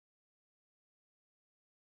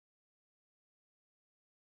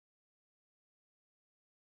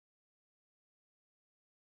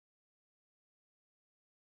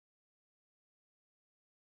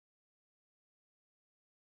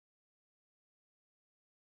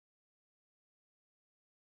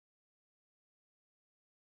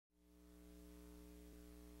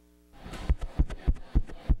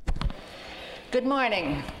Good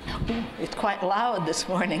morning. It's quite loud this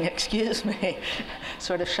morning, excuse me.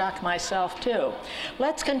 Sort of shocked myself too.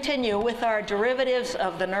 Let's continue with our derivatives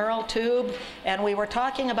of the neural tube. And we were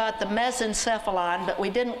talking about the mesencephalon, but we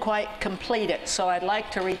didn't quite complete it. So I'd like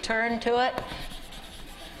to return to it.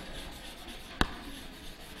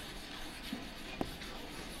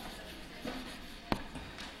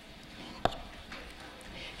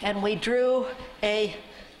 And we drew a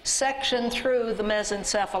section through the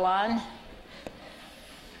mesencephalon.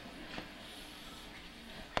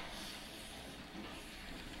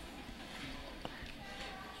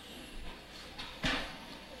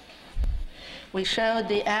 We showed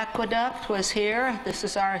the aqueduct was here. This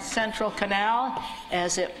is our central canal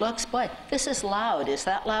as it looks. Boy, this is loud. Is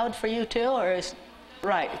that loud for you too? Or is,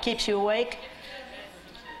 right, it keeps you awake?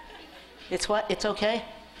 It's what? It's okay?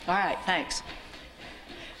 All right, thanks.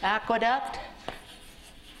 Aqueduct.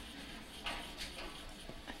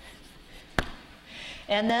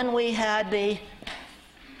 And then we had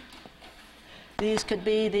these could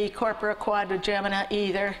be the corpora quadrigemina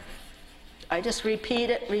either. I just repeat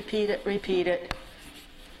it, repeat it, repeat it.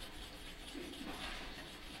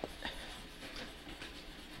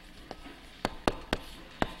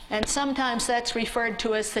 And sometimes that's referred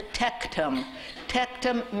to as the tectum.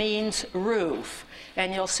 Tectum means roof.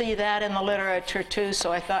 And you'll see that in the literature too,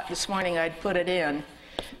 so I thought this morning I'd put it in.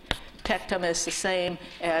 Tectum is the same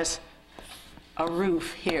as a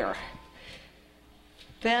roof here.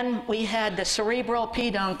 Then we had the cerebral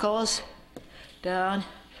peduncles down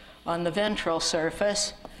on the ventral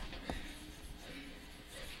surface.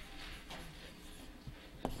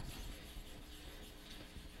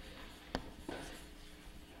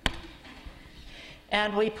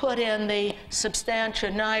 And we put in the substantia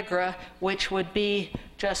nigra, which would be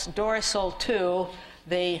just dorsal to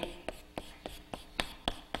the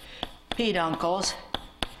peduncles.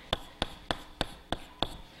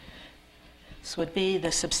 This would be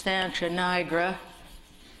the substantia nigra.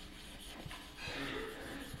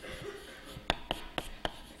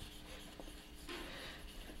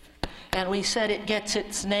 And we said it gets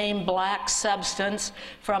its name, black substance,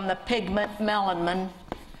 from the pigment melanin.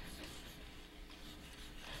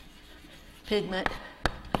 Pigment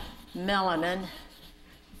melanin.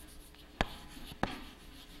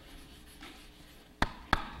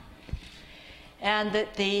 And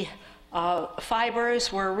that the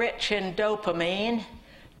fibers were rich in dopamine.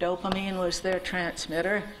 Dopamine was their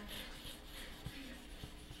transmitter.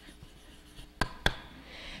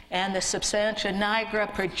 And the substantia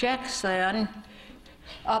nigra projects then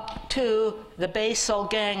up to the basal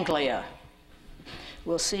ganglia.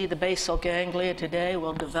 We'll see the basal ganglia today.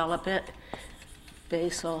 We'll develop it.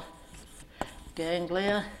 Basal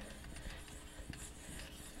ganglia,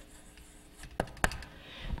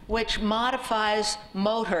 which modifies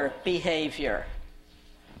motor behavior.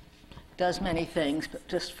 Does many things, but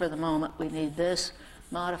just for the moment we need this.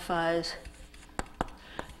 Modifies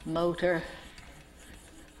motor.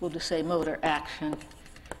 We'll just say motor action.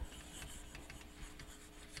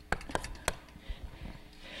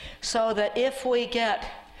 So that if we get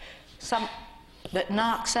some that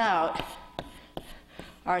knocks out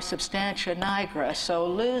our substantia nigra, so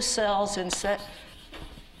lose cells in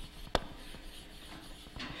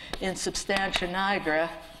substantia nigra,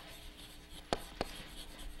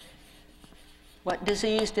 what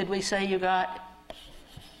disease did we say you got?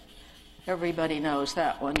 Everybody knows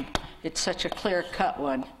that one. It's such a clear-cut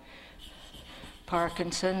one.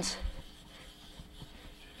 Parkinson's.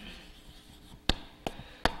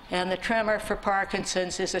 And the tremor for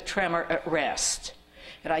Parkinson's is a tremor at rest.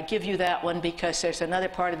 And I give you that one because there's another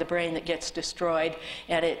part of the brain that gets destroyed,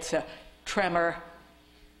 and it's a tremor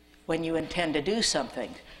when you intend to do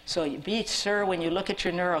something. So you be sure when you look at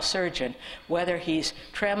your neurosurgeon whether he's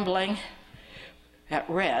trembling at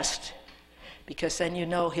rest, because then you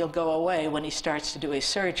know he'll go away when he starts to do his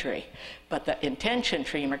surgery. But the intention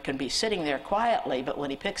tremor can be sitting there quietly, but when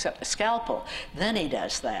he picks up the scalpel, then he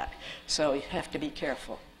does that. So you have to be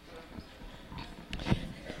careful.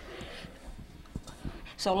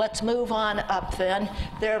 So let's move on up then.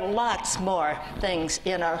 There are lots more things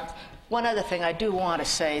in our... One other thing I do want to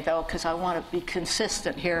say, though, because I want to be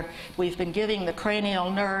consistent here, we've been giving the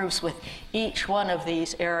cranial nerves with each one of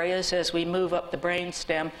these areas as we move up the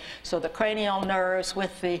brainstem. So the cranial nerves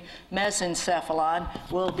with the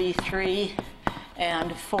mesencephalon will be 3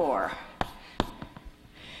 and 4.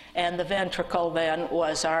 And the ventricle then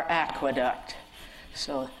was our aqueduct.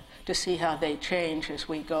 So to see how they change as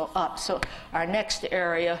we go up. So our next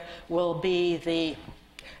area will be the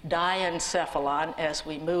diencephalon as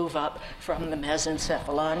we move up from the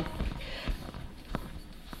mesencephalon.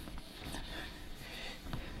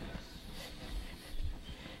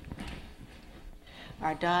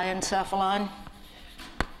 our diencephalon.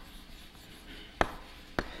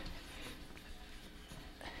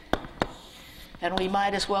 And we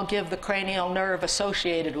might as well give the cranial nerve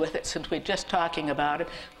associated with it, since we're just talking about it.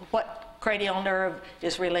 What cranial nerve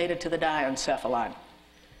is related to the diencephalon?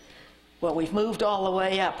 Well, we've moved all the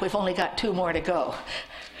way up. We've only got 2 more to go.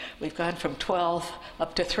 We've gone from 12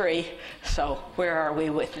 up to 3. So where are we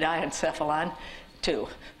with diencephalon? 2.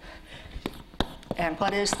 And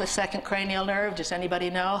what is the second cranial nerve? Does anybody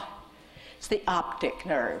know? It's the optic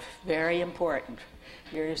nerve. Very important.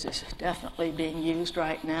 Yours is definitely being used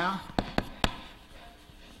right now.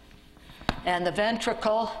 And the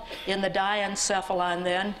ventricle in the diencephalon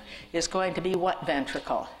then is going to be what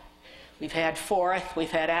ventricle? We've had 4th,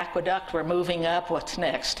 we've had aqueduct, we're moving up. What's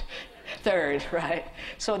next? 3rd, right?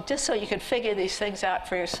 So just so you can figure these things out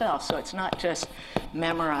for yourself, so it's not just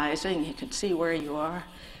memorizing, you can see where you are.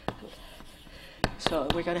 So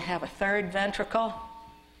we're going to have a 3rd ventricle.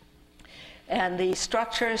 And the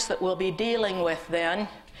structures that we'll be dealing with then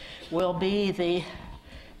will be the,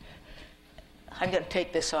 I'm going to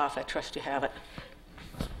take this off, I trust you have it.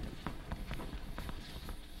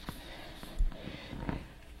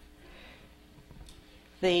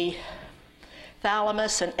 The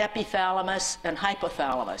thalamus and epithalamus and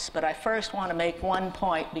hypothalamus. But I first want to make one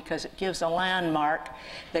point because it gives a landmark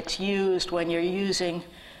that's used when you're using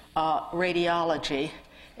radiology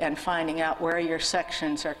and finding out where your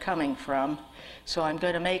sections are coming from. So I'm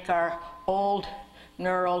going to make our old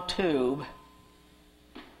neural tube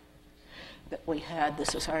that we had.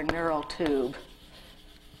 This is our neural tube.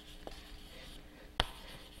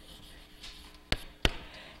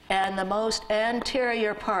 And the most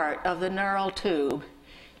anterior part of the neural tube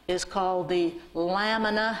is called the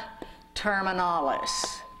lamina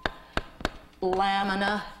terminalis.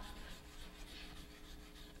 Lamina,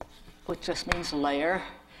 which just means layer,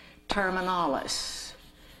 terminalis.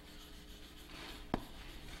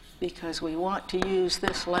 Because we want to use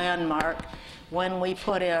this landmark when we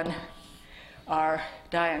put in our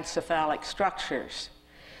diencephalic structures.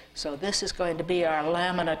 So this is going to be our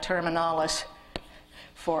lamina terminalis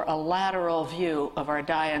for a lateral view of our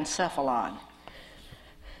diencephalon.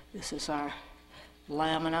 This is our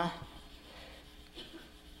lamina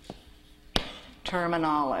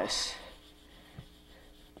terminalis.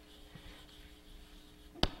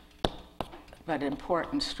 But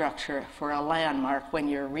important structure for a landmark when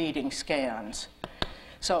you're reading scans.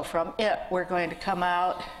 So from it, we're going to come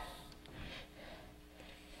out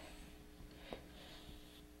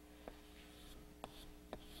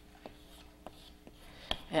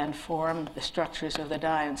and form the structures of the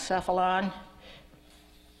diencephalon.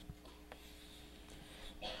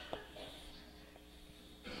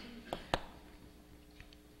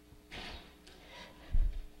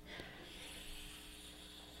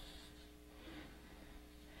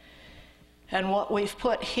 And what we've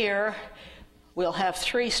put here, we'll have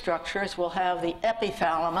 3 structures. We'll have the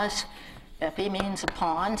epithalamus. Epi means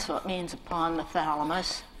upon, so it means upon the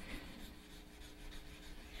thalamus.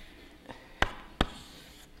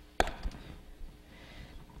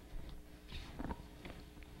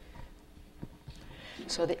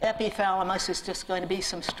 So the epithalamus is just going to be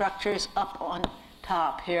some structures up on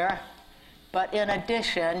top here. But in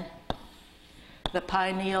addition, the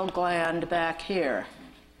pineal gland back here.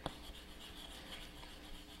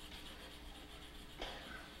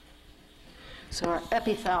 So our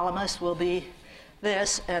epithalamus will be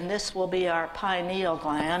this, and this will be our pineal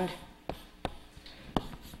gland.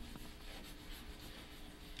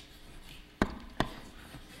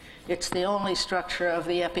 It's the only structure of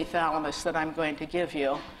the epithalamus that I'm going to give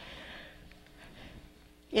you.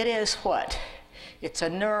 It is what? It's a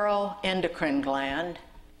neuroendocrine gland.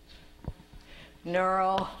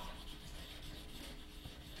 Neuroendocrine.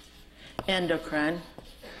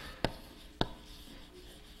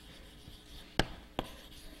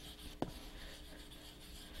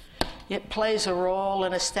 It plays a role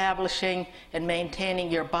in establishing and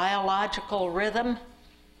maintaining your biological rhythm,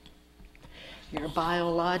 your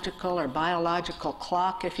biological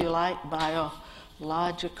clock, if you like,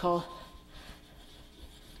 biological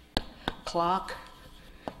clock.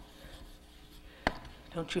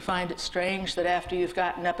 Don't you find it strange that after you've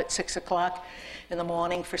gotten up at 6 o'clock in the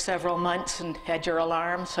morning for several months and had your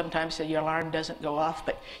alarm, sometimes your alarm doesn't go off,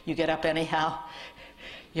 but you get up anyhow?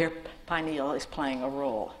 Your pineal is playing a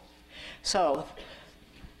role. So,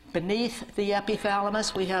 beneath the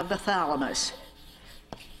epithalamus, we have the thalamus.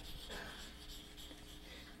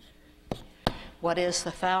 What is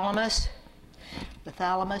the thalamus? The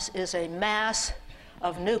thalamus is a mass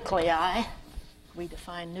of nuclei. We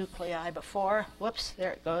defined nuclei before. Whoops,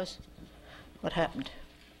 there it goes. What happened?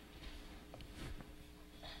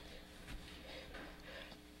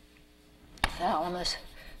 thalamus.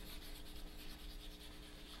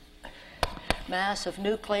 Mass of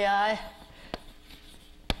nuclei.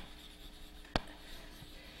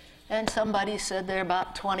 And somebody said they're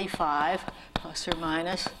about 25, plus or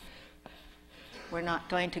minus. We're not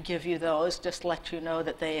going to give you those, just let you know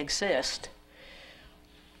that they exist.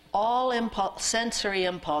 All sensory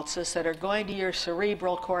impulses that are going to your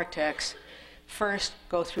cerebral cortex first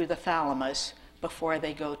go through the thalamus before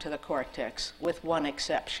they go to the cortex, with one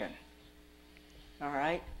exception. All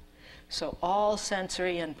right? So all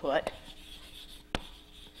sensory input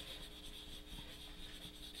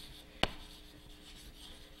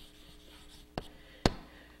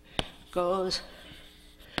goes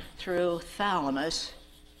through thalamus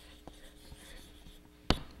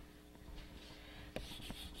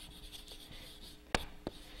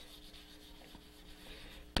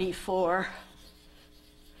before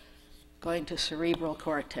going to cerebral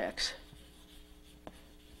cortex.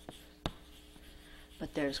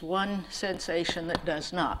 But there's one sensation that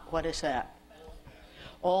does not. What is that?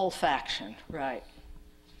 Olfaction, right.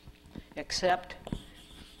 Except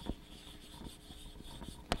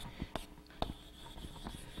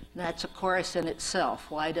that's a course in itself.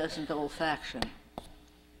 Why doesn't olfaction?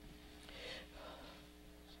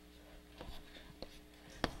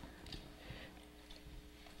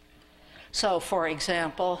 So, for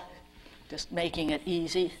example, just making it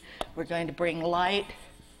easy, we're going to bring light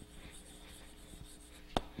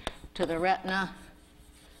to the retina,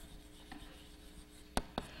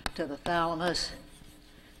 to the thalamus,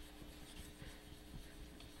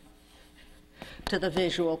 to the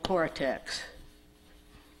visual cortex.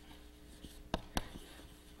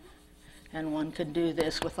 And one can do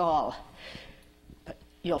this with all. But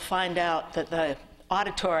you'll find out that the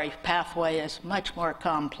auditory pathway is much more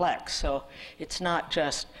complex, so it's not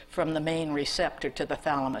just from the main receptor to the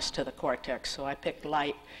thalamus to the cortex, so I picked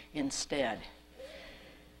light instead.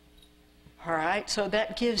 All right, so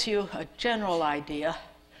that gives you a general idea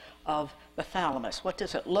of the thalamus. What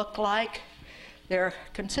does it look like? They're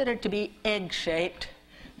considered to be egg-shaped.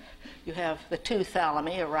 You have the two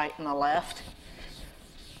thalami, a right and a left.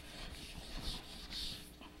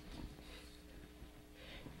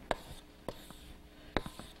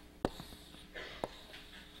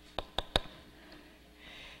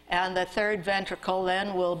 And the third ventricle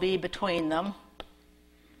then will be between them,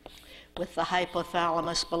 with the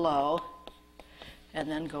hypothalamus below, and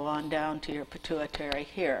then go on down to your pituitary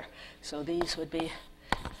here. So these would be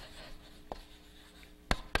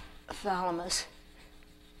thalamus,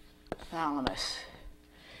 thalamus.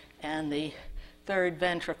 And the third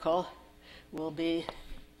ventricle will be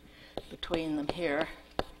between them here.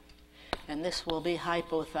 And this will be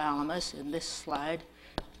hypothalamus in this slide,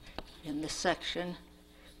 in this section.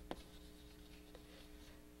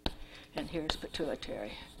 And here's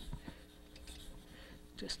pituitary.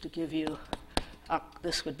 Just to give you,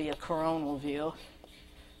 this would be a coronal view.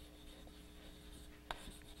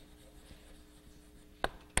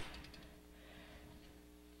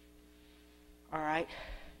 All right.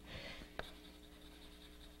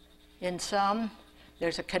 In sum,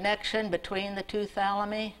 there's a connection between the two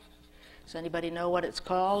thalami. Does anybody know what it's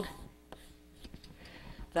called?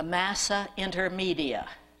 The massa intermedia.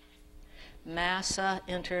 Massa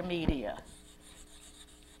intermedia.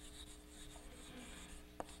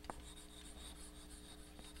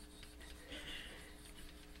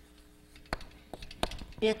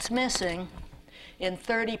 It's missing in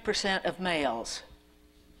 30% of males.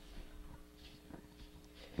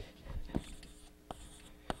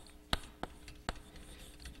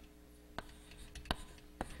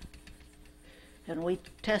 And we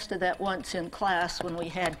tested that once in class when we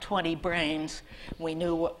had 20 brains. We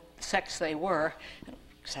knew what sex they were, and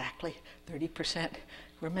exactly 30%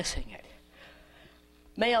 were missing it.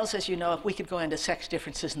 Males, as you know, if we could go into sex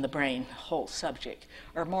differences in the brain, whole subject,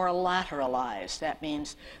 are more lateralized. That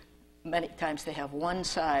means many times they have one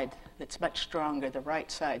side that's much stronger, the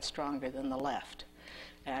right side stronger than the left.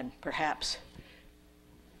 And perhaps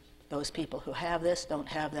those people who have this don't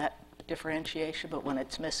have that differentiation, but when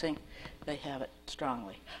it's missing, they have it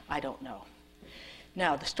strongly. I don't know.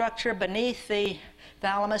 Now, the structure beneath the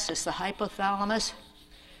thalamus is the hypothalamus.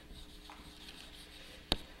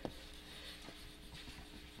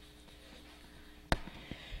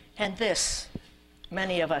 And this,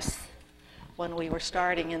 many of us, when we were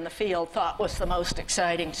starting in the field, thought was the most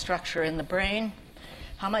exciting structure in the brain.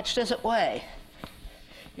 How much does it weigh?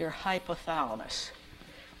 Your hypothalamus.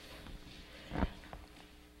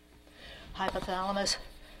 Hypothalamus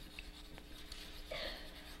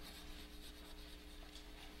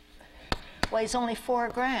weighs only 4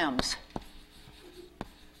 grams.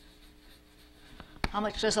 How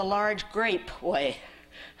much does a large grape weigh?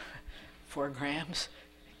 4 grams.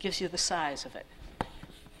 Gives you the size of it.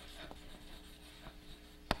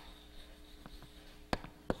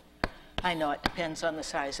 I know it depends on the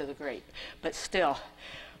size of the grape, but still,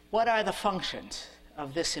 what are the functions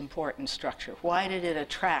of this important structure? Why did it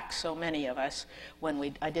attract so many of us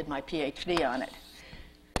when I did my PhD on it?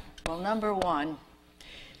 Well, number one,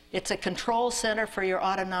 it's a control center for your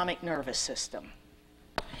autonomic nervous system.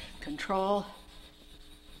 Control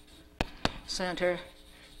center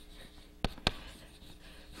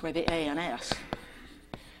for the ANS,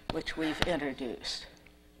 which we've introduced.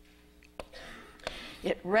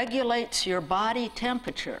 It regulates your body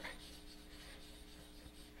temperature.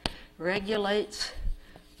 Regulates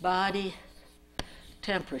body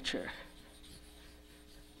temperature.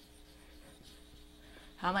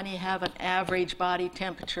 How many have an average body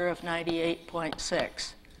temperature of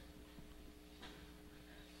 98.6?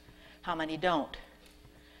 How many don't?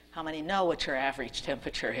 How many know what your average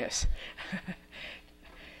temperature is?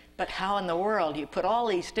 But how in the world you put all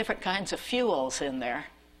these different kinds of fuels in there,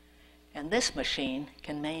 and this machine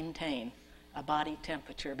can maintain a body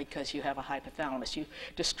temperature because you have a hypothalamus. You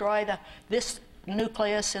destroy this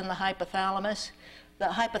nucleus in the hypothalamus. The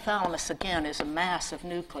hypothalamus, again, is a mass of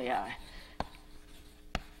nuclei,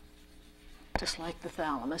 just like the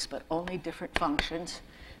thalamus, but only different functions.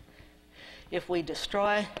 If we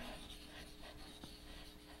destroy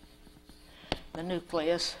the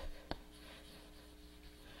nucleus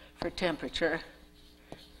for temperature,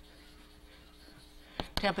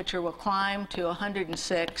 temperature will climb to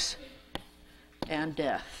 106 and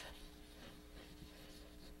death.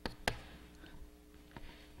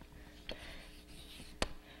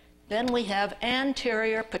 Then we have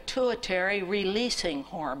anterior pituitary releasing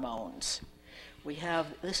hormones.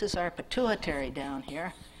 This is our pituitary down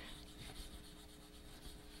here.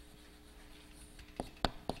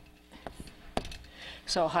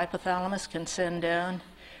 So hypothalamus can send down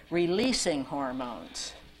releasing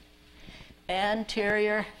hormones.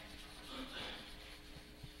 Anterior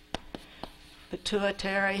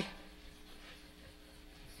pituitary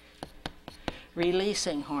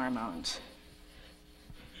releasing hormones.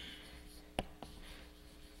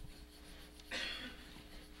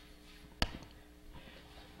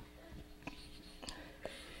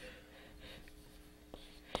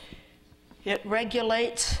 It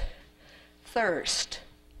regulates thirst.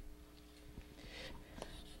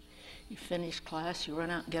 You finish class, you run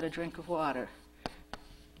out and get a drink of water.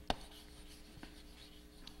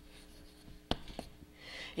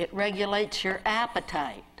 It regulates your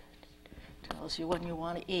appetite. Tells you when you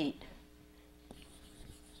want to eat.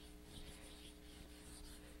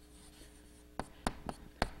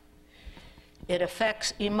 It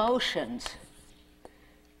affects emotions.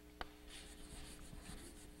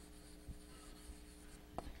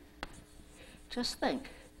 Just think.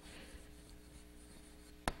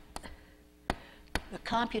 The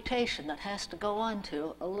computation that has to go on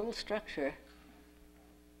to a little structure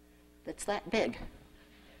that's that big.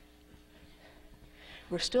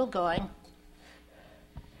 We're still going.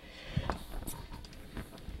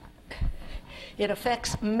 It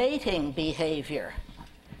affects mating behavior.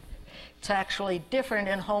 It's actually different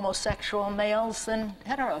in homosexual males than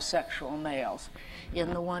heterosexual males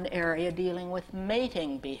in the one area dealing with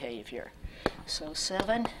mating behavior. So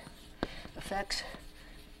 7 affects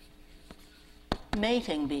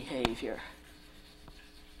mating behavior.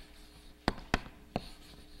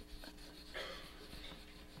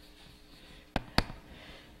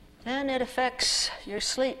 Then it affects your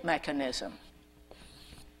sleep mechanism.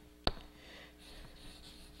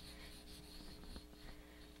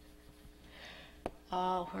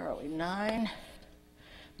 Where are we? 9.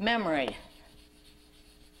 Memory.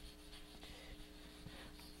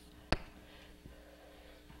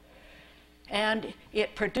 And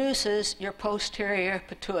it produces your posterior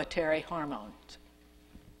pituitary hormones.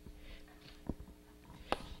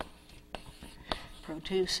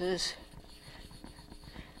 Produces,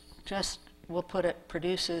 we'll put it,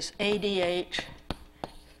 produces ADH,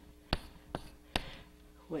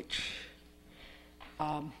 which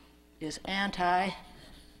is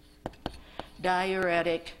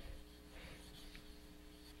anti-diuretic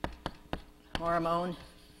hormone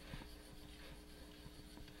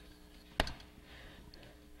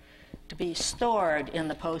to be stored in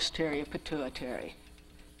the posterior pituitary.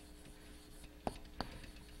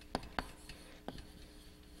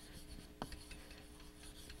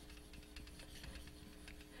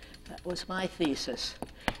 That was my thesis,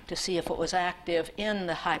 to see if it was active in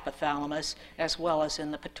the hypothalamus as well as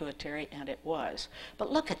in the pituitary, and it was.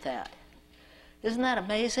 But look at that. Isn't that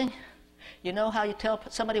amazing? You know how you tell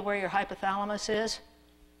somebody where your hypothalamus is?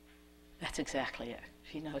 That's exactly it.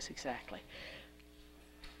 She knows exactly.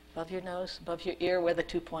 Above your nose, above your ear, where the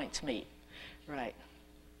 2 points meet. Right.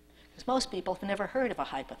 Because most people have never heard of a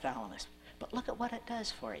hypothalamus. But look at what it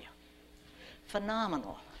does for you.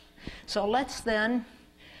 Phenomenal. So let's then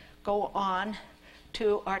go on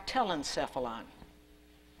to our telencephalon.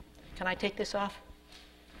 Can I take this off?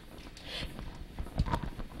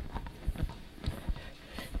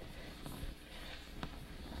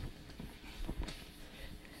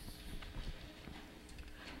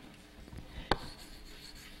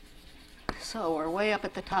 So we're way up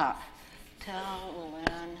at the top.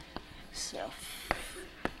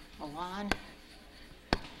 Telencephalon.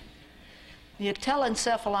 The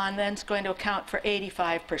telencephalon then is going to account for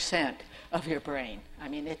 85% of your brain. I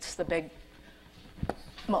mean, it's the big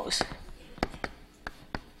most.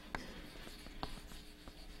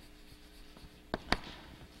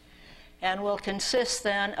 And will consist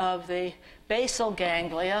then of the basal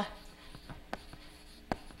ganglia,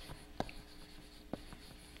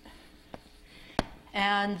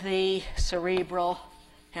 and the cerebral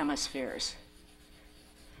hemispheres.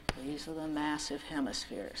 These are the massive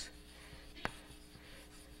hemispheres.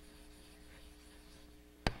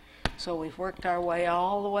 So we've worked our way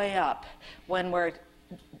all the way up. When we're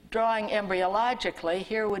drawing embryologically,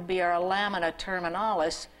 here would be our lamina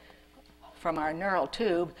terminalis from our neural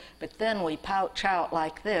tube, but then we pouch out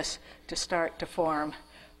like this to start to form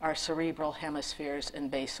our cerebral hemispheres and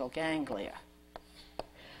basal ganglia.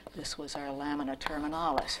 This was our lamina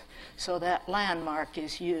terminalis. So that landmark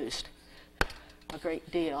is used a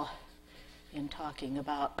great deal in talking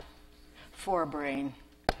about forebrain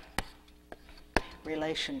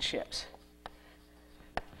relationships.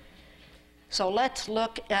 So let's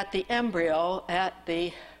look at the embryo, at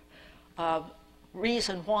the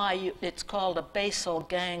reason why it's called a basal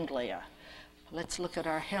ganglia. Let's look at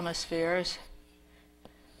our hemispheres.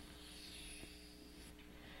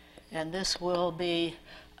 And this will be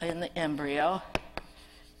in the embryo.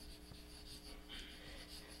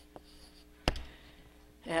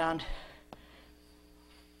 And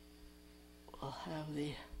we'll have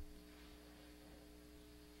the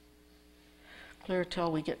clear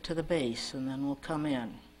till we get to the base, and then we'll come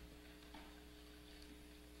in.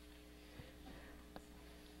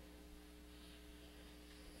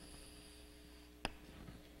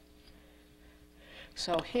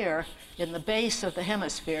 So here, in the base of the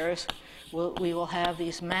hemispheres, we will have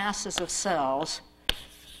these masses of cells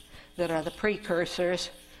that are the precursors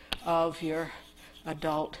of your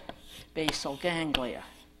adult basal ganglia.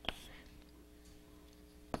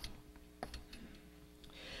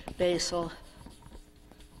 Basal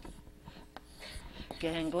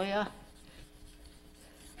ganglia.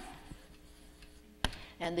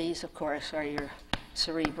 And these, of course, are your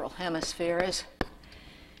cerebral hemispheres.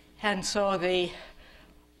 And so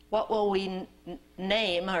what will we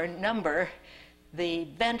name or number the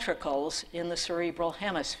ventricles in the cerebral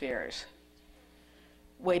hemispheres?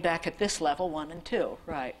 Way back at this level, 1 and 2,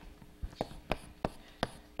 right.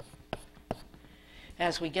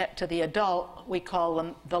 As we get to the adult, we call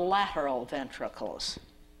them the lateral ventricles.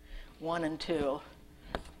 1 and 2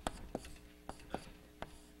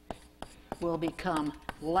 will become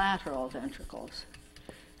lateral ventricles.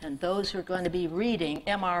 And those who are going to be reading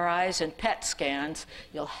MRIs and PET scans,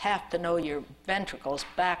 you'll have to know your ventricles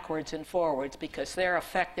backwards and forwards, because they're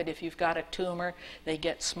affected. If you've got a tumor, they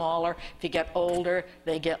get smaller. If you get older,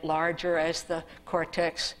 they get larger as the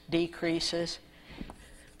cortex decreases.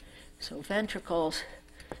 So ventricles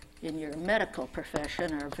in your medical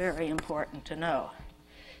profession are very important to know.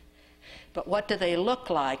 But what do they look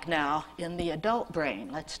like now in the adult brain?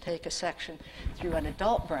 Let's take a section through an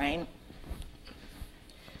adult brain.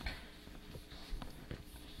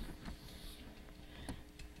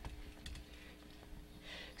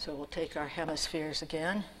 So we'll take our hemispheres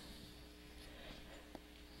again.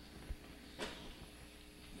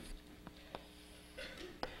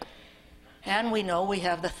 And we know we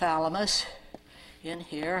have the thalamus in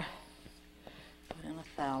here. Put in a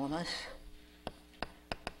thalamus.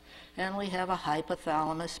 And we have a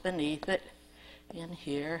hypothalamus beneath it in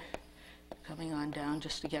here, coming on down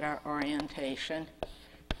just to get our orientation.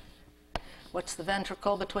 What's the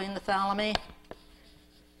ventricle between the thalami?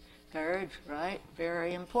 Third, right?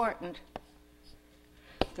 Very important.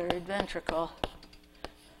 Third ventricle.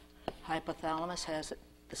 Hypothalamus has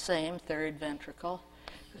the same third ventricle,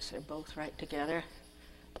 because they're both right together.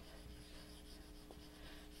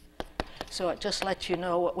 So it just lets you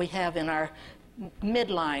know what we have in our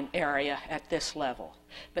midline area at this level.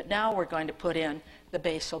 But now we're going to put in the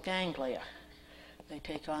basal ganglia. They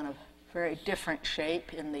take on a very different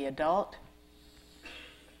shape in the adult.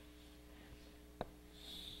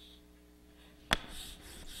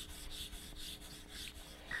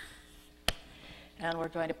 And we're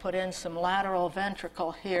going to put in some lateral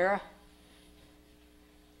ventricle here.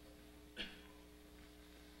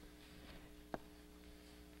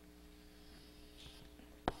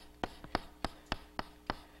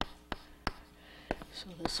 So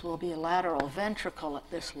this will be a lateral ventricle at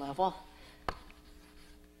this level.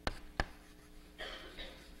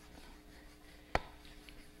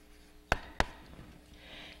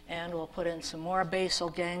 And we'll put in some more basal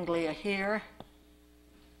ganglia here,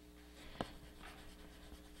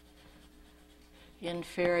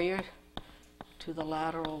 inferior to the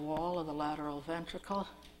lateral wall of the lateral ventricle.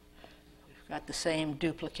 We've got the same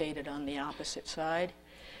duplicated on the opposite side.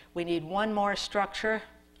 We need one more structure.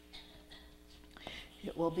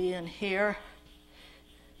 It will be in here.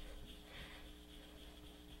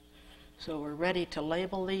 So we're ready to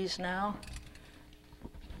label these now.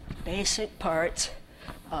 Basic parts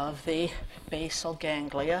of the basal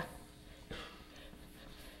ganglia.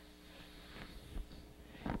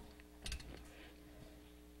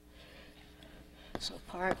 So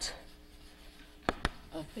parts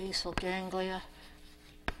of basal ganglia.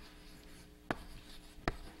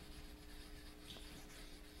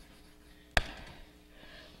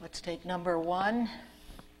 Let's take number 1.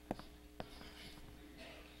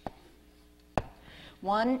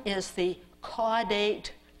 1 is the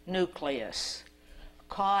caudate nucleus.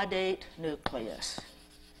 Caudate nucleus.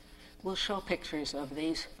 We'll show pictures of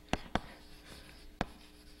these.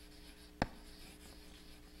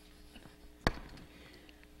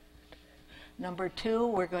 Number 2,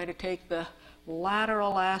 we're going to take the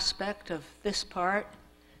lateral aspect of this part.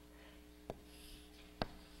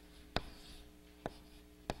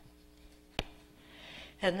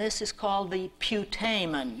 And this is called the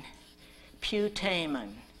putamen. Putamen.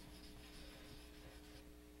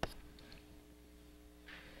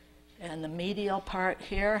 And the medial part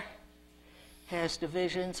here has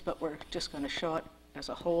divisions, but we're just going to show it as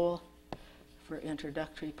a whole for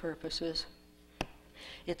introductory purposes.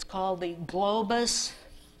 It's called the globus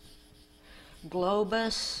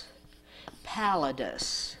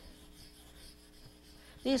pallidus.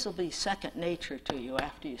 These will be second nature to you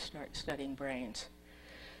after you start studying brains.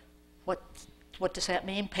 What does that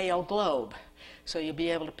mean? Pale globe. So you'll be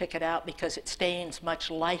able to pick it out because it stains much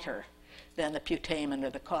lighter than the putamen or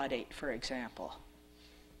the caudate, for example.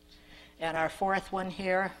 And our 4th one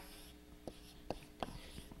here,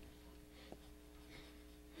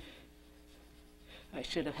 I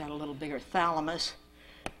should have had a little bigger thalamus.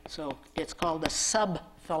 So it's called the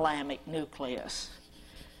subthalamic nucleus.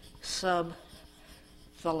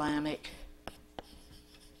 Subthalamic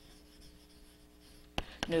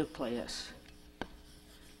nucleus.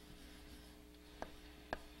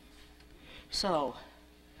 So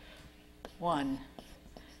 1,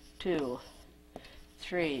 2,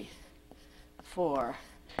 3, 4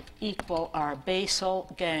 equal our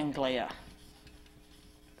basal ganglia.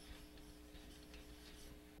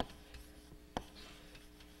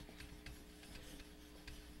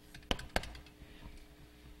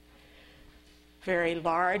 Very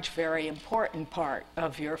large, very important part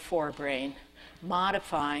of your forebrain,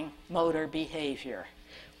 modifying motor behavior.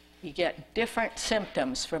 You get different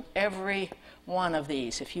symptoms from every one of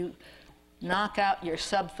these. If you knock out your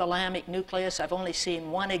subthalamic nucleus, I've only seen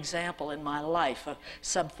one example in my life of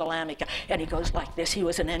subthalamic, and he goes like this. He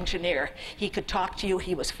was an engineer. He could talk to you,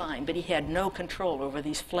 he was fine, but he had no control over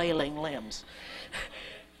these flailing limbs.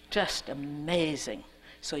 Just amazing.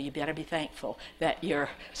 So you better be thankful that your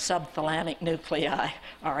subthalamic nuclei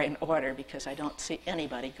are in order, because I don't see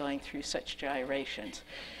anybody going through such gyrations.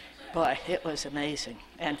 Boy, it was amazing,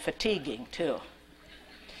 and fatiguing too.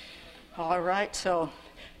 All right, so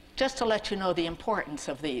just to let you know the importance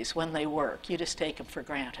of these when they work, you just take them for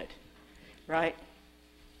granted, right?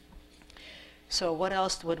 So what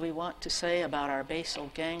else would we want to say about our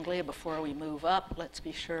basal ganglia before we move up? Let's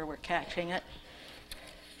be sure we're catching it.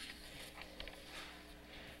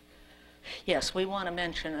 Yes, we want to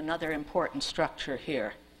mention another important structure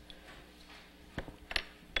here.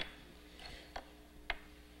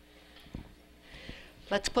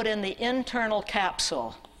 Let's put in the internal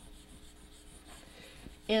capsule.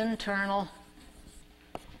 Internal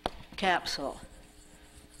capsule.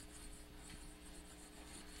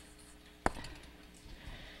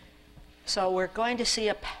 So we're going to see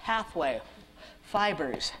a pathway,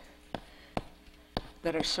 fibers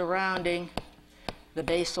that are surrounding the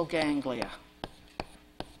basal ganglia.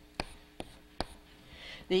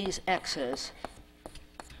 These X's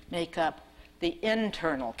make up the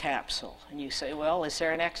internal capsule. And you say, well, is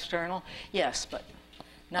there an external? Yes, but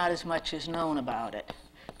not as much is known about it.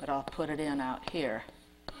 But I'll put it in out here.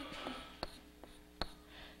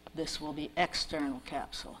 This will be external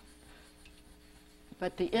capsule.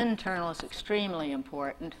 But the internal is extremely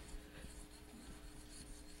important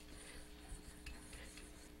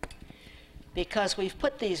because we've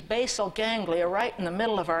put these basal ganglia right in the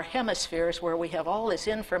middle of our hemispheres where we have all this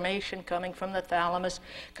information coming from the thalamus,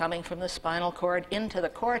 coming from the spinal cord into the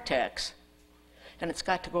cortex. And it's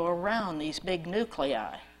got to go around these big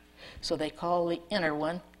nuclei. So they call the inner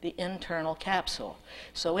one the internal capsule.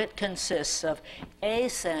 So it consists of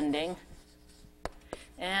ascending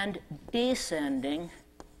and descending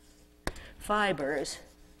fibers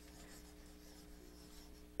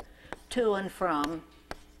to and from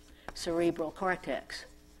cerebral cortex.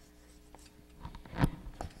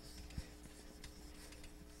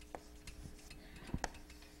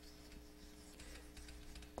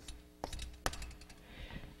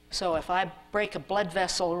 So if I break a blood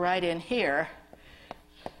vessel right in here,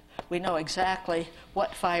 we know exactly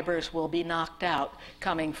what fibers will be knocked out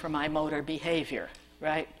coming from my motor behavior,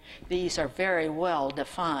 right? These are very well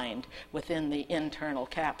defined within the internal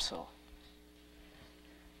capsule.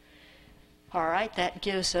 All right, that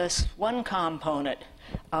gives us one component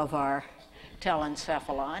of our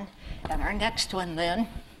telencephalon. And our next one then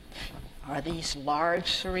are these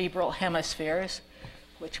large cerebral hemispheres,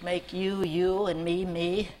 which make you, you, and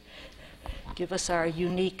me, give us our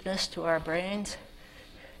uniqueness to our brains.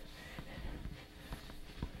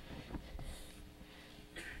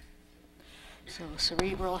 So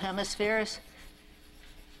cerebral hemispheres.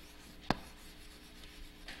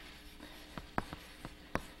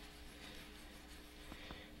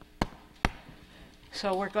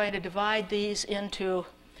 So we're going to divide these into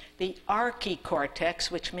the archicortex,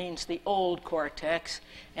 which means the old cortex,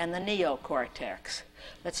 and the neocortex.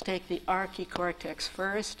 Let's take the archicortex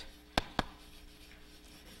first.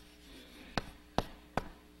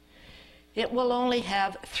 It will only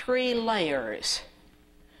have 3 layers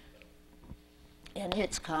in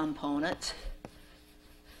its components.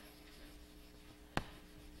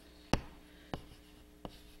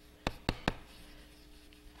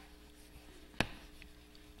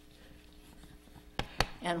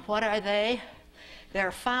 And what are they?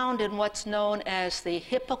 They're found in what's known as the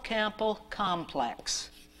hippocampal complex.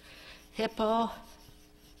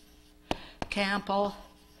 Hippocampal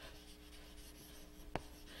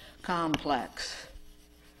complex.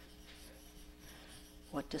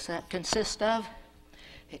 What does that consist of?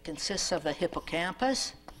 It consists of the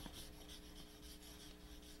hippocampus,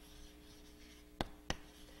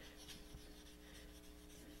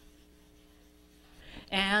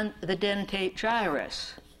 and the dentate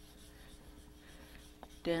gyrus.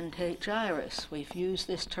 Dentate gyrus. We've used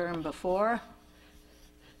this term before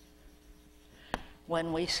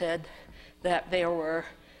when we said that there were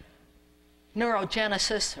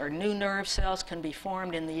neurogenesis, or new nerve cells can be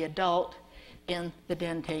formed in the adult in the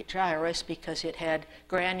dentate gyrus because it had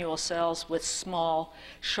granule cells with small,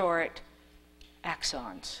 short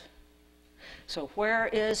axons. So where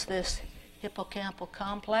is this hippocampal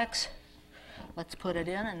complex? Let's put it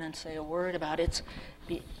in and then say a word about its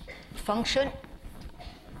function.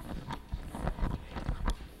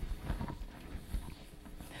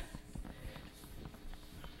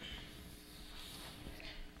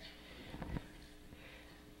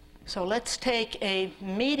 So let's take a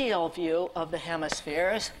medial view of the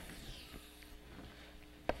hemispheres.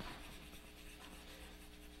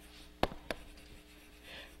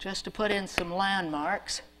 Just to put in some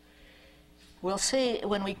landmarks. We'll see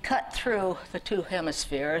when we cut through the 2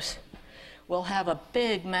 hemispheres, we'll have a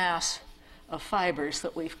big mass of fibers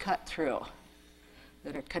that we've cut through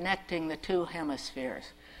that are connecting the 2 hemispheres.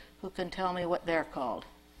 Who can tell me what they're called?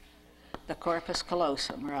 The corpus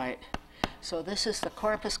callosum, right. So this is the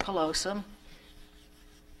corpus callosum.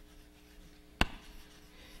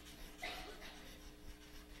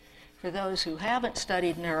 For those who haven't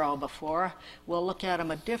studied neuro before, we'll look at them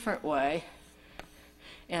a different way,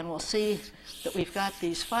 and we'll see that we've got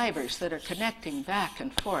these fibers that are connecting back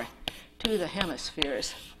and forth to the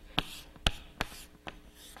hemispheres.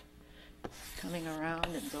 Coming around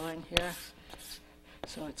and going here.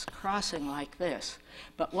 So it's crossing like this.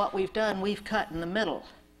 But what we've done, we've cut in the middle.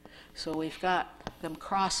 So we've got them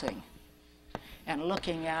crossing and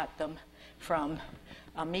looking at them from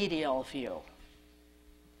a medial view.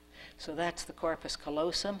 So that's the corpus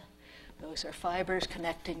callosum. Those are fibers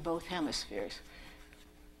connecting both hemispheres.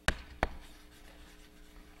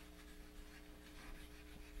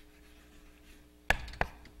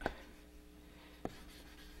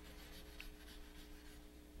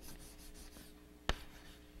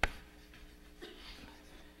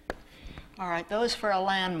 All right, those for a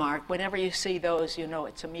landmark. Whenever you see those, you know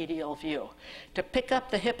it's a medial view. To pick up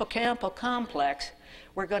the hippocampal complex,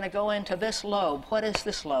 we're going to go into this lobe. What is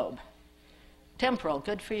this lobe? Temporal,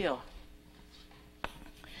 good for you.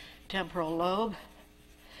 Temporal lobe,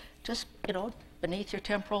 just, beneath your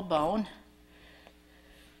temporal bone.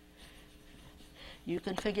 You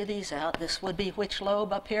can figure these out. This would be which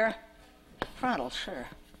lobe up here? Frontal, sure.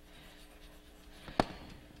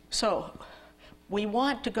 So we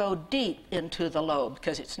want to go deep into the lobe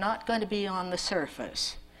because it's not going to be on the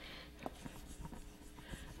surface.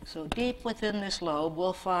 So deep within this lobe,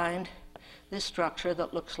 we'll find this structure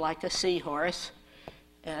that looks like a seahorse,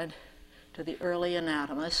 and to the early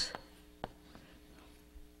anatomists,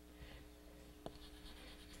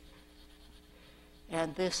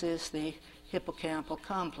 and this is the hippocampal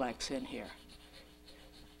complex in here.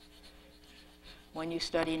 When you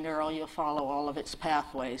study neural, you'll follow all of its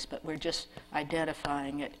pathways, but we're just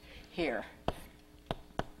identifying it here.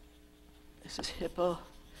 This is hippocampal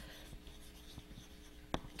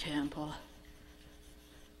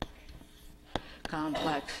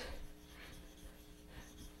complex.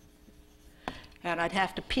 And I'd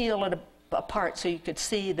have to peel it apart so you could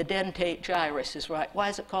see the dentate gyrus is right. Why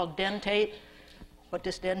is it called dentate? What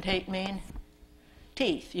does dentate mean?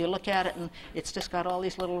 Teeth. You look at it and it's just got all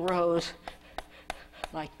these little rows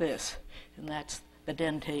like this, and that's the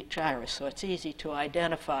dentate gyrus. So it's easy to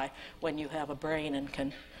identify when you have a brain and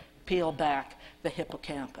can peel back the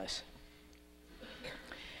hippocampus.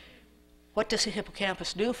 What does the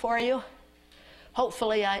hippocampus do for you?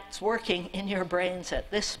 Hopefully it's working in your brains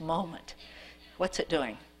at this moment. What's it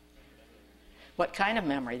doing? What kind of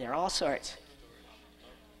memory? There are all sorts.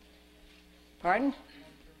 Pardon?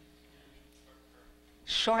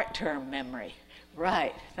 Short-term memory.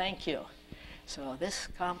 Right, thank you. So this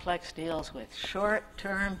complex deals with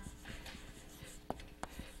short-term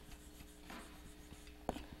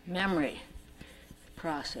memory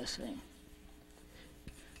processing.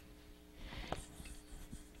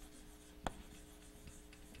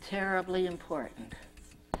 Terribly important.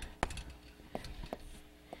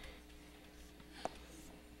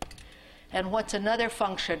 And what's another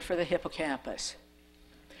function for the hippocampus?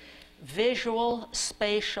 Visual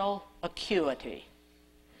spatial acuity.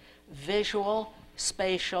 Visual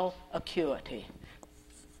spatial acuity.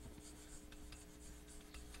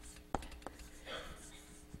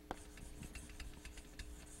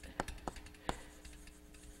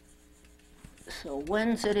 So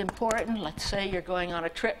when's it important? Let's say you're going on a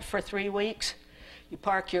trip for 3 weeks. You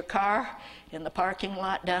park your car in the parking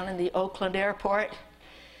lot down in the Oakland airport,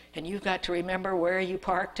 and you've got to remember where you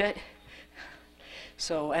parked it.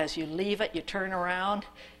 So as you leave it, you turn around,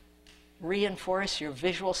 reinforce your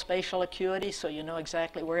visual spatial acuity so you know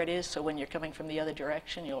exactly where it is, so when you're coming from the other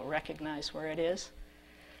direction, you'll recognize where it is.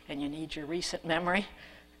 And you need your recent memory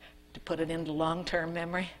to put it into long-term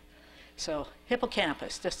memory. So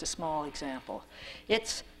hippocampus, just a small example.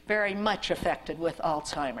 It's very much affected with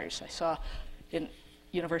Alzheimer's. I saw in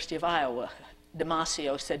University of Iowa,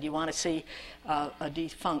 Damasio said, "You want to see a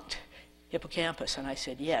defunct hippocampus?" And I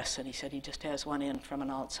said, "Yes." And he said, "He just has one in from an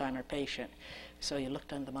Alzheimer patient." So you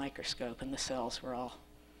looked under the microscope and the cells were all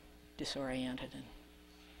disoriented and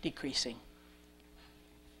decreasing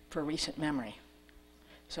for recent memory.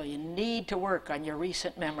 So you need to work on your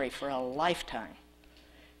recent memory for a lifetime,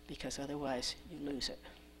 because otherwise you lose it.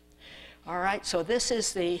 All right, so this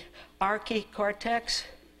is the archicortex.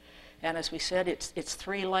 And as we said, it's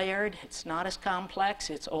 3-layered. It's not as complex.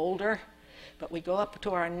 It's older. But we go up to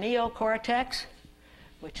our neocortex,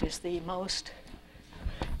 which is the most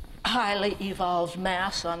highly evolved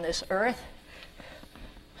mass on this earth,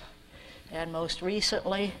 and most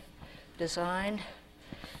recently designed.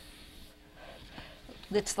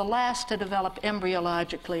 It's the last to develop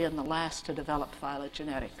embryologically and the last to develop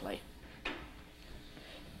phylogenetically.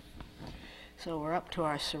 So we're up to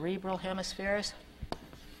our cerebral hemispheres.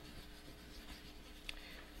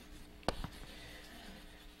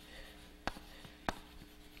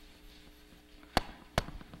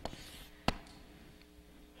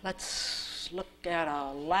 Let's look at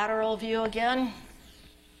a lateral view again.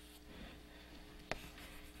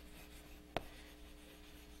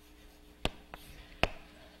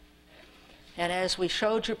 And as we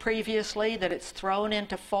showed you previously that it's thrown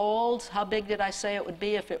into folds, how big did I say it would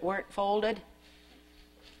be if it weren't folded?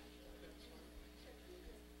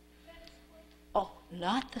 Oh,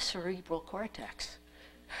 not the cerebral cortex.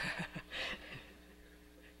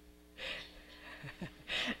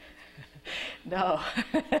 No,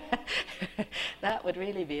 that would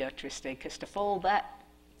really be interesting, because to fold that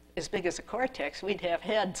as big as a cortex, we'd have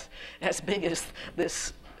heads as big as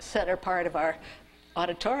this center part of our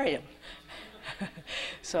auditorium.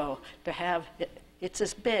 So to have it's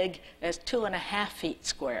as big as 2.5 feet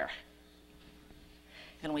square.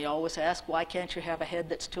 And we always ask, why can't you have a head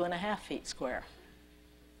that's 2.5 feet square?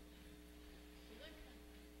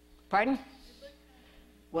 Pardon?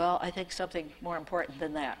 Well, I think something more important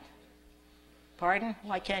than that. Pardon?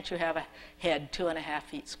 Why can't you have a head 2.5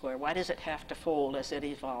 feet square? Why does it have to fold as it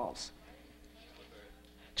evolves?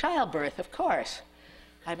 Childbirth, of course.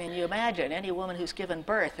 I mean, you imagine any woman who's given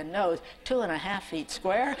birth and knows 2.5 feet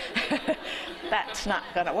square, that's not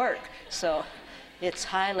going to work. So it's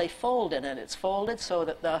highly folded, and it's folded so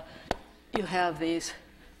that you have these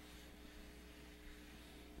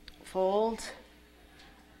folds.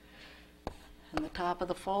 And the top of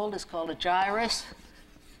the fold is called a gyrus.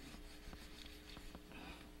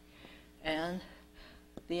 And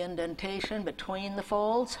the indentation between the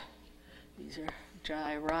folds, these are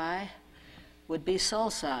gyri, would be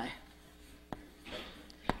sulci,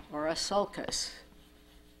 or a sulcus.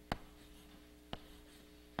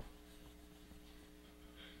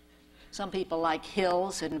 Some people like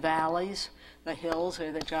hills and valleys. The hills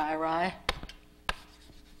are the gyri.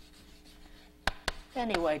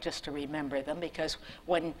 Anyway, just to remember them, because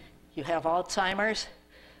when you have Alzheimer's,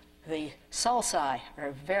 the sulci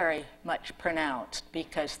are very much pronounced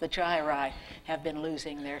because the gyri have been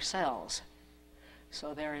losing their cells.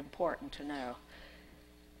 So they're important to know.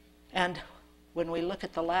 And when we look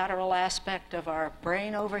at the lateral aspect of our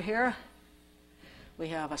brain over here, we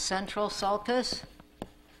have a central sulcus.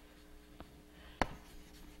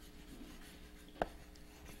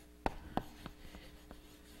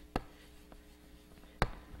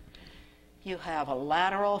 You have a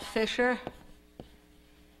lateral fissure.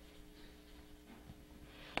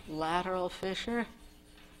 Lateral fissure.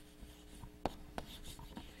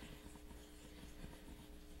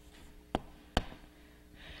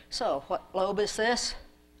 So, what lobe is this?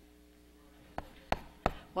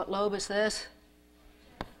 What lobe is this?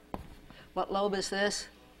 What lobe is this?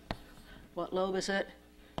 What lobe is it?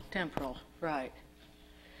 Temporal, right.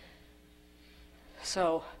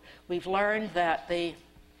 So, we've learned that the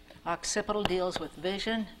occipital deals with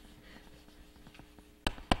vision,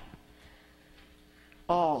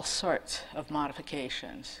 all sorts of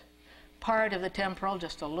modifications. Part of the temporal,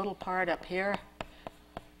 just a little part up here,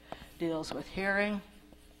 deals with hearing.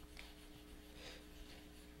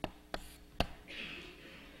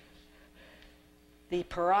 The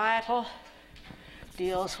parietal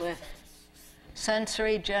deals with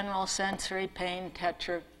sensory, general sensory, pain,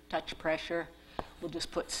 touch pressure. We'll just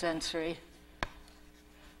put sensory.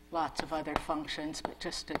 Lots of other functions, but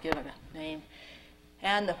just to give it a name.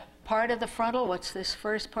 And the part of the frontal, what's this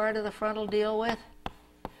first part of the frontal deal with?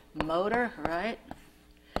 Motor, right?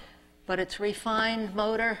 But it's refined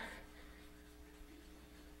motor.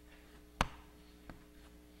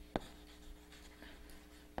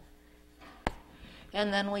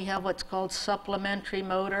 And then we have what's called supplementary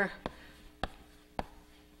motor.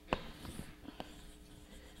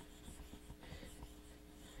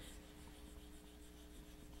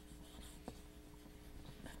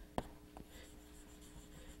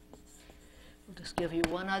 We'll just give you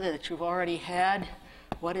one other that you've already had.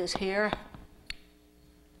 What is here?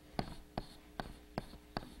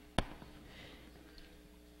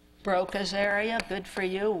 Broca's area, good for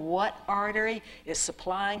you. What artery is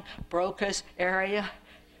supplying Broca's area?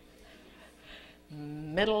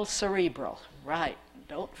 Middle cerebral, right.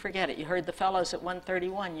 Don't forget it. You heard the fellows at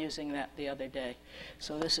 131 using that the other day.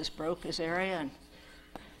 So this is Broca's area. And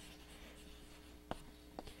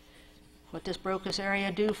what does Broca's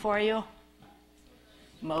area do for you?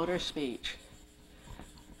 Motor speech.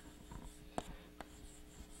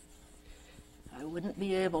 I wouldn't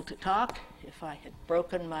be able to talk if I had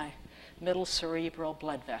broken my middle cerebral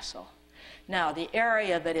blood vessel. Now, the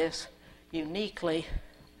area that is uniquely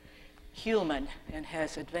human and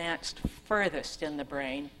has advanced furthest in the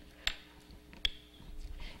brain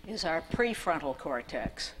is our prefrontal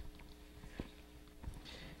cortex.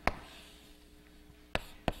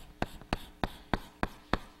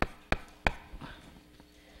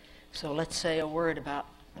 So let's say a word about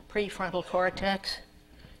the prefrontal cortex.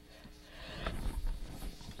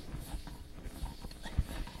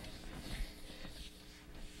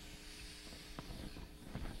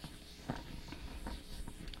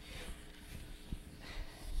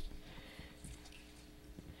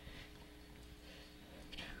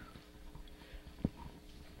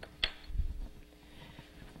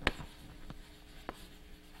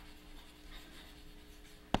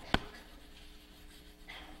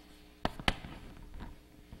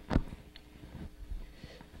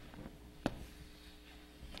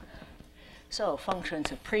 So,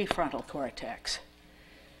 functions of prefrontal cortex.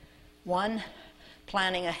 One,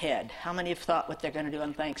 planning ahead. How many have thought what they're going to do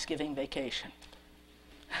on Thanksgiving vacation?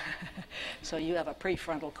 So you have a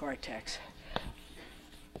prefrontal cortex.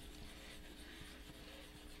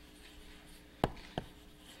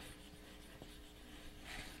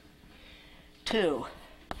 Two,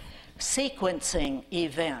 sequencing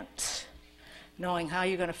events, knowing how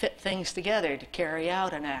you're going to fit things together to carry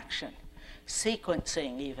out an action.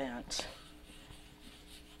 Sequencing events.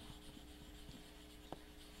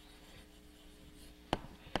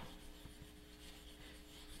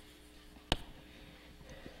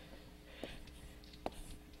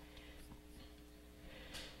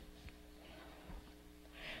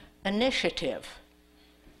 Initiative.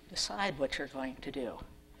 Decide what you're going to do.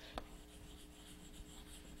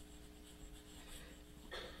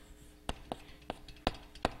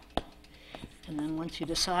 And then once you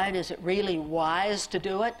decide, is it really wise to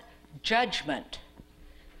do it? Judgment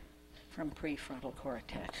from prefrontal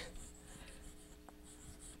cortex.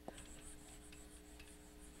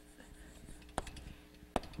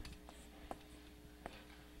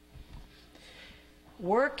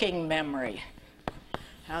 Working memory.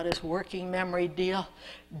 How does working memory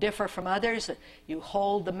differ from others? You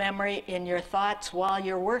hold the memory in your thoughts while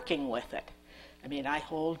you're working with it. I mean, I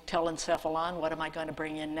hold telencephalon. What am I going to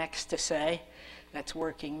bring in next to say? That's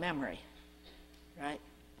working memory, right?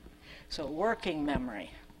 So working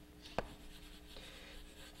memory.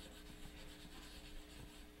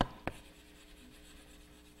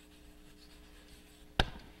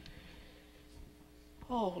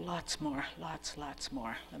 Oh, lots more, lots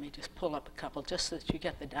more. Let me just pull up a couple just so that you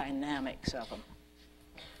get the dynamics of them.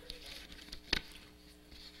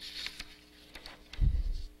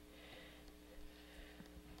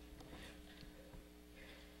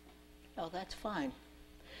 Oh, that's fine.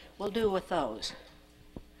 We'll do with those.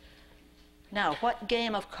 Now, what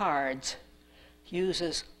game of cards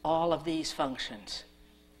uses all of these functions?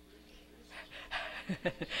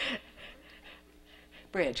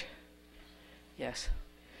 Bridge. Yes.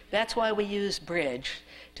 That's why we use bridge,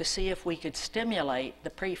 to see if we could stimulate the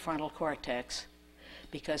prefrontal cortex,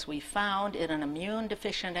 because we found in an immune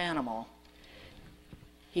deficient animal,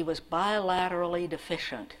 he was bilaterally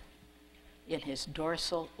deficient in his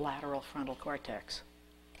dorsal lateral frontal cortex.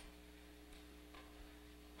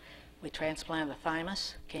 We transplanted the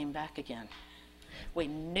thymus, came back again. We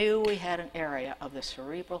knew we had an area of the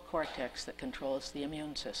cerebral cortex that controls the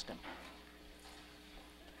immune system.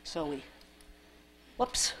 So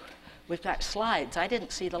whoops, we've got slides. I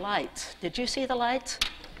didn't see the lights. Did you see the lights?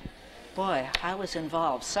 Boy, I was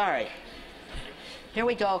involved. Sorry. Here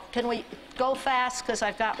we go. Can we go fast? Because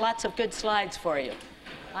I've got lots of good slides for you.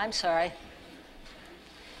 I'm sorry.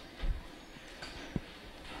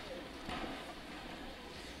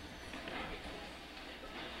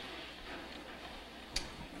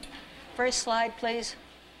 First slide, please.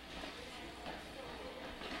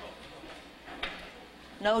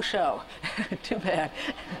 No show. Too bad.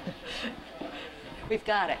 We've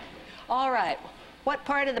got it. All right. What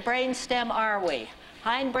part of the brain stem are we?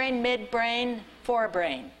 Hindbrain, midbrain,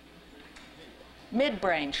 forebrain?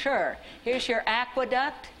 Midbrain, sure. Here's your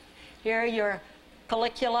aqueduct. Here are your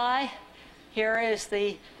colliculi. Here is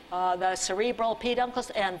the cerebral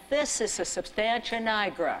peduncles. And this is the substantia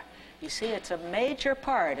nigra. You see, it's a major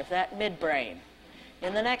part of that midbrain.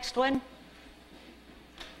 In the next one,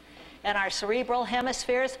 and our cerebral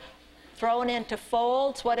hemispheres thrown into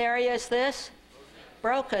folds. What area is this?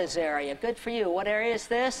 Broca's area. Good for you. What area is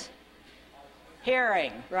this?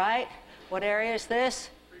 Hearing, right? What area is this?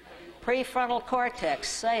 Prefrontal cortex.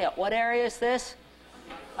 Say it. What area is this?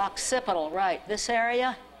 Occipital, right. This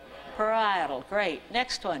area? Parietal. Great.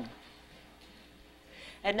 Next one.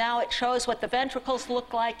 And now it shows what the ventricles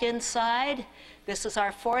look like inside. This is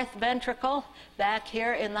our fourth ventricle back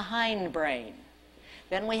here in the hindbrain.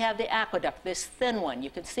 Then we have the aqueduct, this thin one. You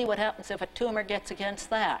can see what happens if a tumor gets against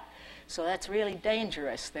that. So that's really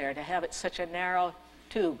dangerous there to have it such a narrow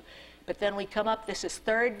tube. But then we come up, this is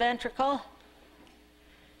third ventricle.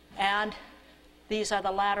 And these are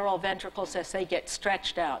the lateral ventricles as they get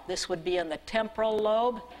stretched out. This would be in the temporal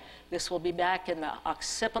lobe. This will be back in the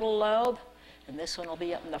occipital lobe. And this one will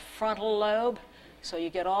be up in the frontal lobe. So you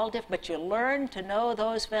get all different, but you learn to know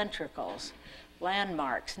those ventricles.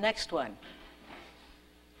 Landmarks. Next one.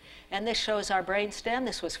 And this shows our brainstem.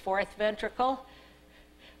 This was fourth ventricle.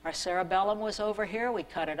 Our cerebellum was over here. We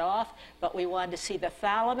cut it off, but we wanted to see the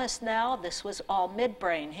thalamus now. This was all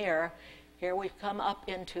midbrain here. Here we've come up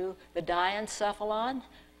into the diencephalon.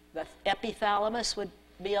 The epithalamus would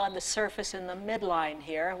be on the surface in the midline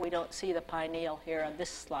here. We don't see the pineal here on this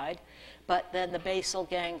slide. But then the basal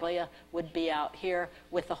ganglia would be out here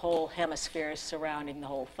with the whole hemispheres surrounding the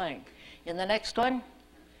whole thing. In the next one,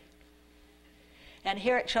 and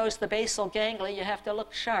here it shows the basal ganglia. You have to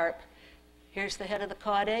look sharp. Here's the head of the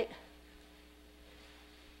caudate.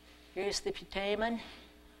 Here's the putamen,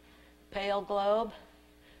 pale globe,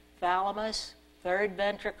 thalamus, third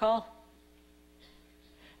ventricle.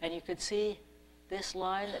 And you could see this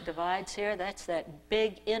line that divides here. That's that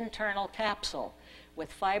big internal capsule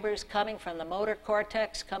with fibers coming from the motor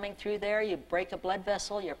cortex coming through there. You break a blood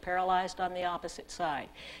vessel, you're paralyzed on the opposite side,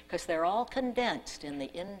 because they're all condensed in the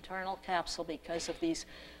internal capsule because of these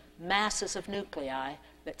masses of nuclei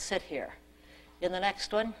that sit here. In the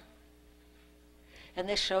next one, and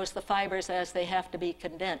this shows the fibers as they have to be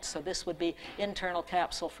condensed. So this would be internal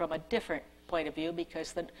capsule from a different point of view,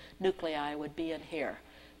 because the nuclei would be in here,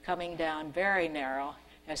 coming down very narrow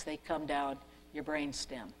as they come down your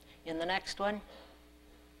brainstem. In the next one,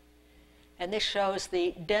 and this shows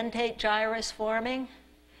the dentate gyrus forming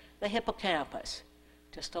the hippocampus,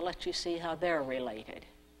 just to let you see how they're related.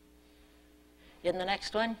 In the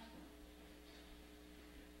next one,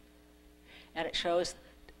 and it shows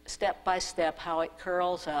step by step how it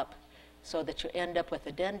curls up so that you end up with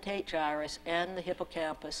the dentate gyrus and the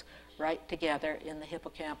hippocampus right together in the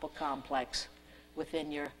hippocampal complex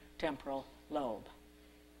within your temporal lobe.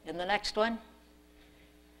 In the next one,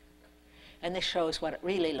 and this shows what it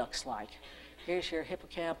really looks like. Here's your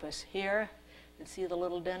hippocampus here. You can see the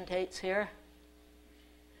little dentates here.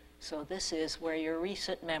 So this is where your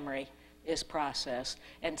recent memory is processed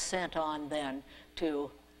and sent on then to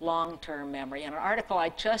long-term memory. And an article I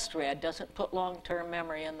just read doesn't put long-term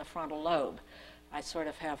memory in the frontal lobe. I sort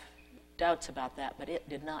of have doubts about that, but it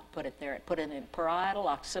did not put it there. It put it in parietal,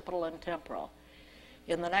 occipital, and temporal.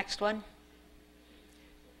 In the next one,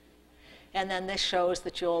 and then this shows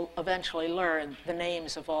that you'll eventually learn the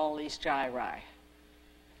names of all these gyri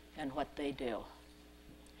and what they do.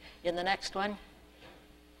 In the next one,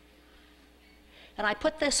 and I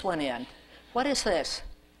put this one in. What is this?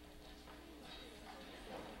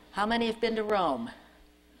 How many have been to Rome?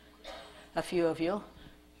 A few of you.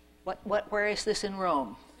 Where is this in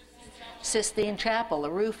Rome? Sistine Chapel,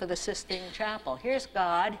 the roof of the Sistine Chapel. Here's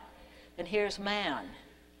God, and here's man.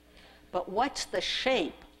 But what's the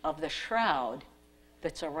shape of the shroud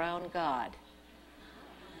that's around God?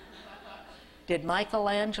 Did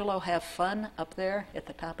Michelangelo have fun up there at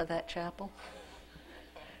the top of that chapel?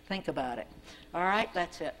 Think about it. All right,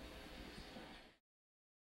 that's it.